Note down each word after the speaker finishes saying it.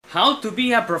How to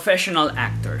be a professional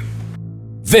actor.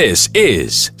 This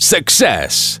is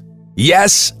Success.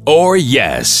 Yes or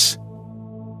yes.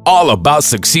 All about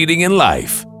succeeding in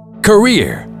life,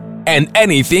 career, and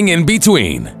anything in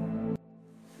between.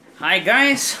 Hi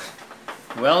guys,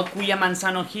 well, Kuya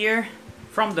Manzano here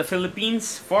from the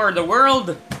Philippines for the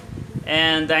world,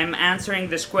 and I'm answering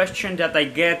this question that I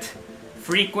get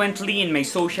frequently in my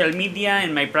social media,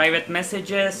 in my private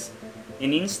messages,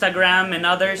 in Instagram and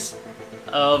others,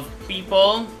 of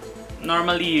people,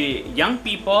 normally young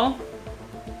people,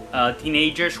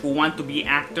 teenagers who want to be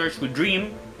actors, who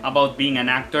dream about being an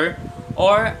actor,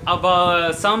 or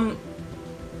about some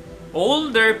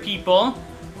older people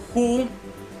who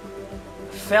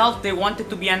felt they wanted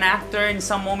to be an actor in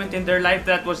some moment in their life.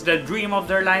 That was the dream of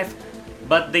their life,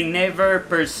 but they never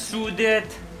pursued it.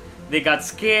 They got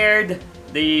scared.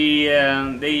 They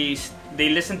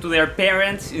listened to their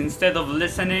parents instead of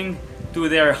listening to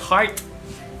their heart,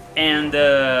 and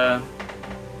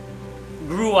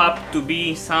grew up to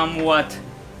be somewhat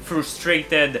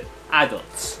frustrated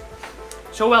adults.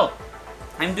 So well,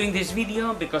 I'm doing this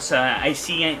video because I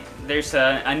see there's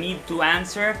a need to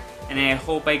answer, and I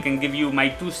hope I can give you my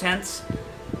 2 cents.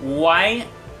 Why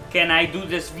can I do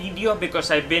this video? Because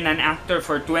I've been an actor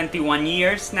for 21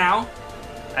 years now.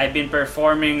 I've been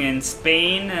performing in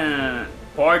Spain,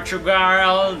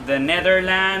 Portugal, the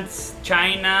Netherlands,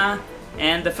 China,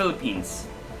 and the Philippines.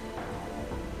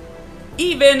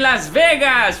 Even Las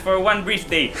Vegas for one brief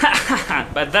day.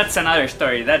 But that's another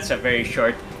story. That's a very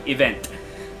short event.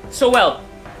 So well,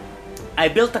 I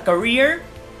built a career.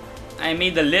 I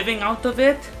made a living out of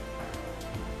it.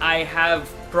 I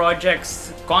have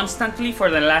projects constantly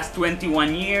for the last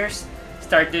 21 years.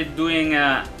 Started doing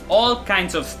all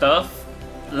kinds of stuff,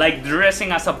 like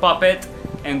dressing as a puppet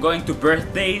and going to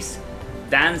birthdays,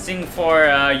 dancing for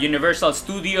Universal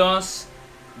Studios.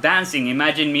 Dancing,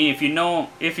 imagine me, if you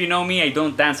know me, I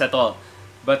don't dance at all.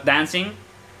 But dancing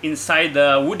inside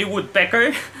the Woody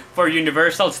Woodpecker for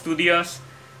Universal Studios,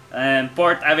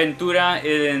 Port Aventura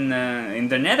in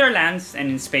the Netherlands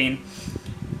and in Spain,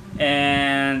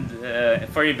 and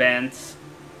for events,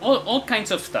 all kinds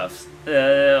of stuff.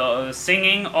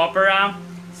 Singing opera,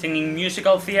 singing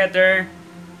musical theater,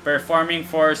 performing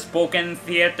for spoken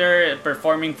theater,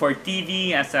 performing for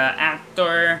TV as an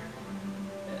actor,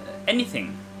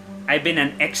 anything. I've been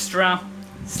an extra,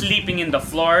 sleeping in the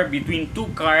floor between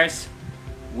 2 cars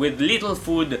with little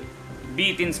food, be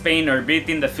it in Spain or be it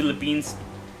in the Philippines.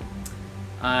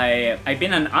 I've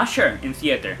been an usher in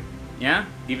theater, yeah,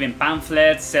 giving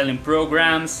pamphlets, selling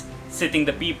programs, sitting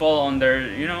the people on their,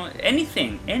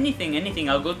 anything.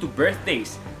 I'll go to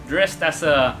birthdays dressed as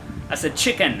a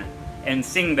chicken and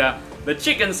sing the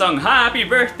chicken song, Happy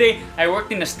Birthday. I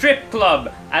worked in a strip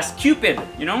club as Cupid,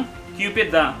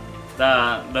 Cupid,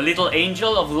 the little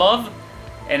angel of love,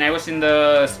 and I was in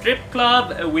the strip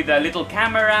club with a little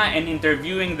camera and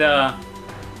interviewing the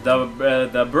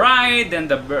bride and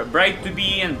the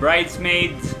bride-to-be and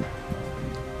bridesmaids.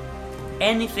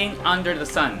 Anything under the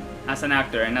sun as an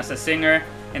actor and as a singer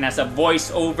and as a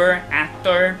voiceover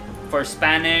actor for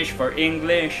Spanish, for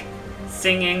English,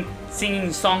 singing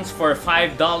songs for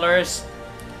 $5,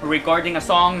 recording a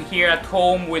song here at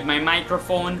home with my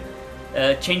microphone,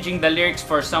 changing the lyrics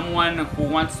for someone who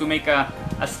wants to make a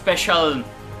special,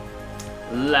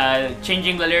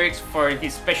 changing the lyrics for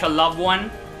his special loved one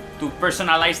to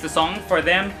personalize the song for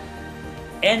them.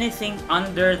 Anything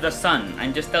under the sun.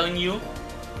 I'm just telling you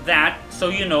that so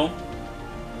you know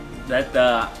that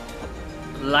the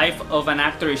life of an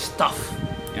actor is tough.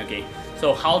 Okay,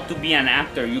 so how to be an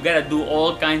actor? You gotta do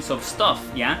all kinds of stuff,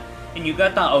 yeah, and you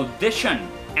gotta audition.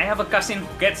 I have a cousin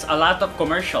who gets a lot of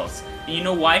commercials. And you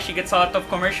know why she gets a lot of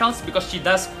commercials? Because she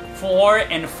does 4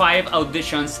 and 5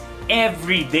 auditions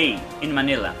every day in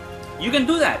Manila. You can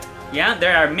do that. Yeah,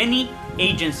 there are many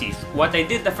agencies. What I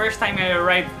did the first time I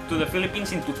arrived to the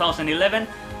Philippines in 2011,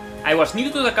 I was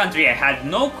new to the country. I had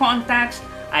no contacts.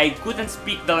 I couldn't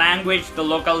speak the language, the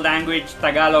local language,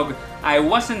 Tagalog. I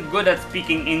wasn't good at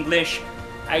speaking English.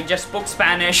 I just spoke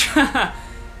Spanish.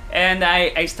 And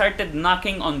I started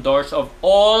knocking on doors of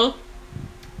all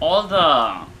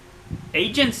the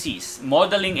agencies,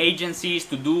 modeling agencies,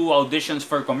 to do auditions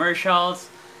for commercials.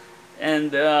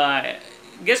 And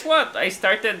guess what? I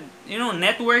started,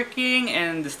 networking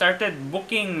and started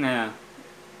booking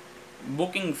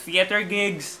theater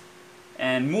gigs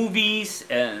and movies,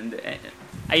 and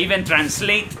I even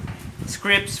translate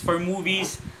scripts for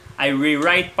movies. I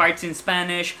rewrite parts in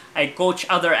Spanish. I coach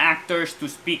other actors to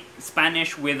speak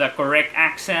Spanish with a correct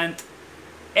accent.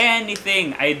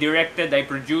 Anything. I directed, I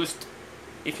produced.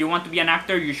 If you want to be an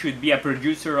actor, you should be a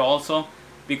producer also,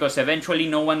 because eventually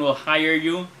no one will hire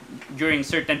you. during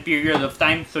certain period of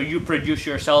time. So you produce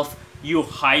yourself, you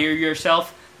hire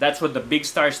yourself. That's what the big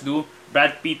stars do.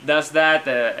 Brad Pitt does that,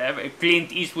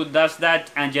 Clint Eastwood does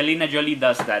that, Angelina Jolie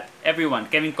does that. Everyone,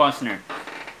 Kevin Costner.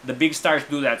 The big stars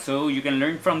do that, so you can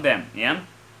learn from them, yeah?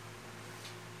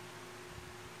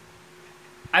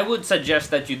 I would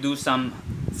suggest that you do some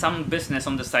business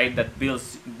on the side that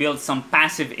builds some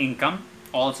passive income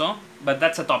also, but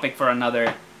that's a topic for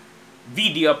another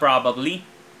video probably.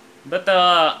 But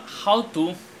how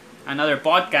to, another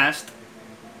podcast,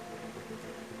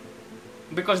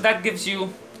 because that gives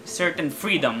you certain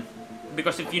freedom,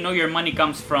 because if you know your money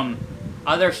comes from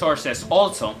other sources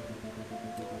also,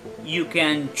 you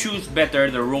can choose better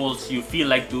the roles you feel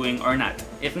like doing or not.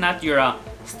 If not, you're a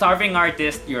starving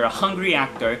artist, you're a hungry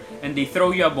actor, and they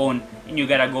throw you a bone and you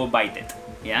gotta go bite it.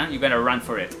 Yeah, you gotta run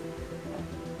for it.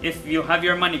 If you have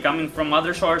your money coming from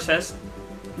other sources,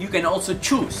 you can also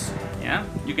choose. Yeah,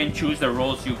 you can choose the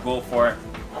roles you go for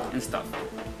and stuff.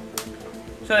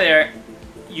 So there,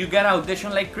 you gotta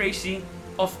audition like crazy.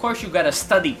 Of course, you gotta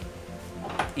study.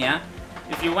 Yeah,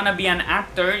 if you wanna be an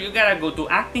actor, you gotta go to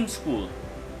acting school.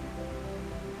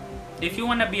 If you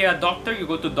wanna be a doctor, you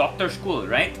go to doctor school,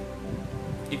 right?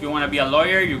 If you wanna be a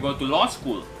lawyer, you go to law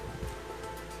school.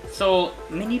 So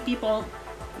many people,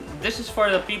 this is for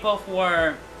the people who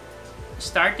are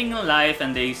starting in life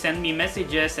and they send me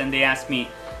messages and they ask me,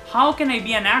 how can I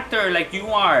be an actor like you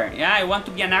are? Yeah, I want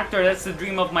to be an actor, that's the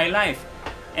dream of my life.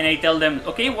 And I tell them,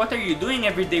 okay, what are you doing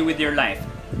every day with your life?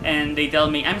 And they tell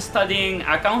me, I'm studying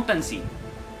accountancy.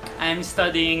 I'm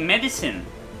studying medicine.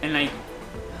 And like,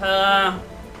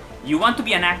 you want to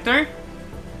be an actor?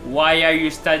 Why are you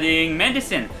studying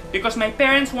medicine? Because my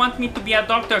parents want me to be a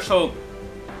doctor, so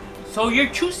you're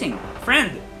choosing,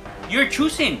 friend. You're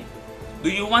choosing. Do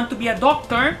you want to be a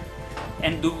doctor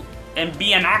and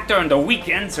be an actor on the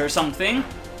weekends or something?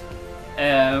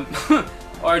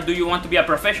 Or do you want to be a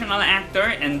professional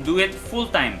actor and do it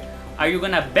full-time? Are you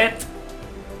gonna bet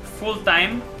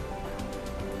full-time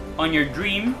on your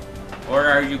dream, or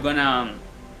are you gonna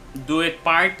do it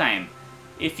part-time?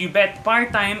 If you bet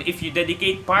part-time, if you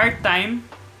dedicate part-time,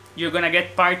 you're gonna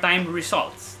get part-time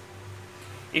results.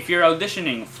 If you're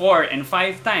auditioning 4 and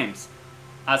 5 times,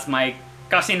 as my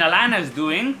cousin Alana is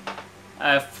doing,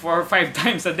 4 or 5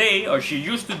 times a day, or she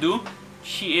used to do,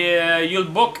 you'll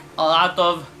book a lot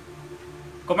of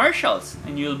commercials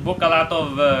and you'll book a lot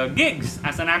of gigs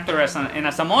as an actor and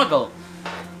as a model.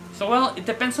 So well, it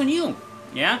depends on you.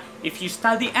 Yeah, if you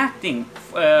study acting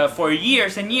for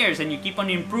years and years and you keep on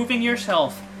improving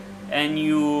yourself and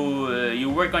you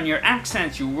work on your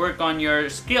accents, you work on your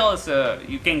skills,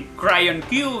 you can cry on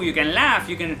cue, you can laugh,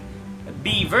 you can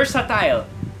be versatile,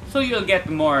 so you'll get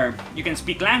more, you can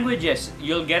speak languages,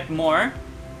 you'll get more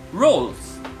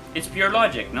roles. It's pure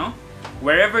logic, no?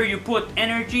 Wherever you put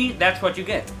energy, that's what you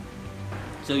get.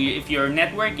 So if you're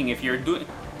networking, if you're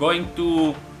going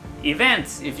to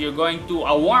events, if you're going to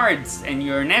awards and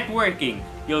you're networking,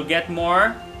 you'll get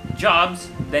more jobs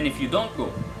than if you don't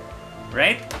go,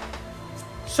 right?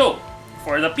 So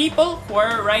for the people who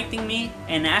are writing me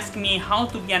and ask me how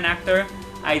to be an actor,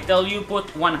 I tell you, put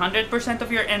 100%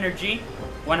 of your energy,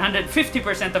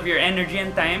 150% of your energy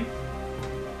and time,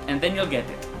 and then you'll get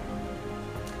it.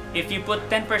 If you put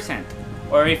 10%,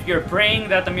 or if you're praying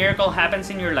that a miracle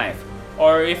happens in your life,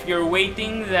 or if you're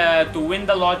waiting to win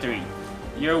the lottery,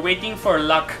 you're waiting for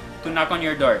luck to knock on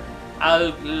your door.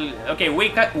 Okay,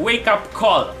 wake up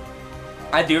call.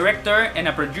 A director and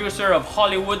a producer of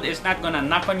Hollywood is not gonna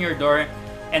knock on your door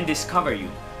and discover you.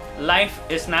 Life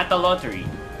is not a lottery.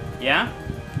 Yeah?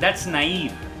 That's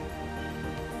naive.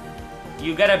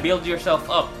 You gotta build yourself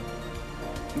up.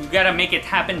 You gotta make it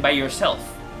happen by yourself.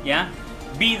 Yeah?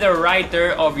 Be the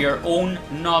writer of your own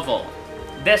novel.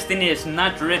 Destiny is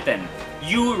not written.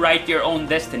 You write your own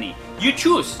destiny. You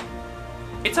choose.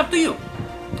 It's up to you.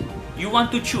 You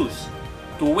want to choose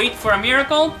to wait for a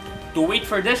miracle, to wait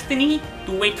for destiny,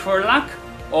 to wait for luck,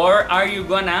 or are you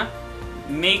gonna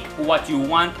make what you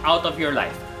want out of your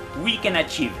life? We can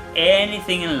achieve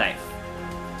anything in life.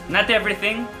 Not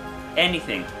everything,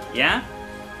 anything. Yeah?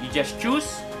 You just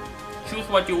choose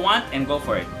what you want and go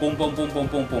for it. Boom, boom, boom, boom,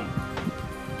 boom, boom.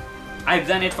 I've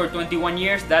done it for 21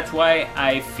 years. That's why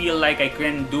I feel like I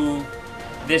can do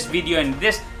this video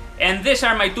and these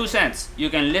are my 2 cents. You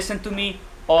can listen to me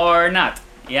or not.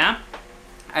 Yeah?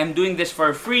 I'm doing this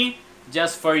for free,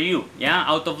 just for you. Yeah?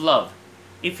 Out of love.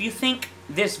 If you think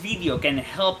this video can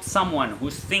help someone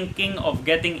who's thinking of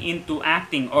getting into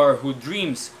acting or who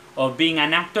dreams of being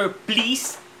an actor,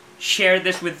 please share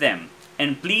this with them.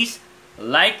 And please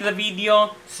like the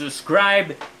video,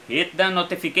 subscribe, hit the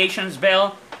notifications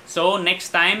bell, so next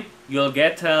time you'll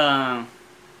get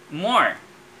more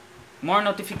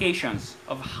notifications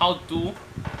of how to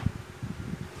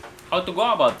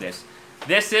go about this.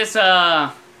 This is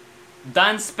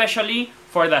done specially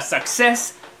for the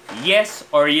Success Yes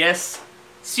or Yes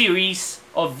series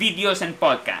of videos and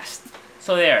podcasts.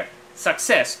 So there,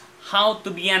 Success, how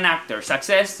to be an actor,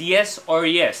 Success Yes or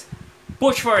Yes.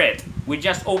 Push for it. We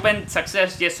just opened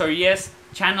Success Yes or Yes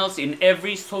channels in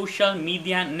every social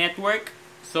media network.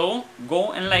 So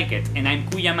go and like it. And I'm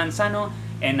Kuya Manzano,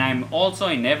 and I'm also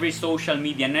in every social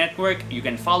media network you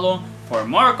can follow for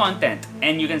more content,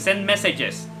 and you can send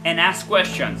messages and ask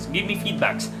questions, give me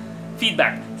feedback,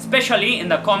 especially in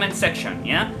the comment section.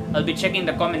 Yeah, I'll be checking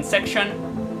the comment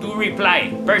section to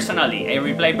reply personally. I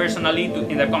reply personally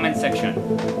in the comment section.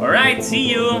 Alright, see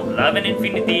you. Love and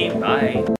infinity. Bye.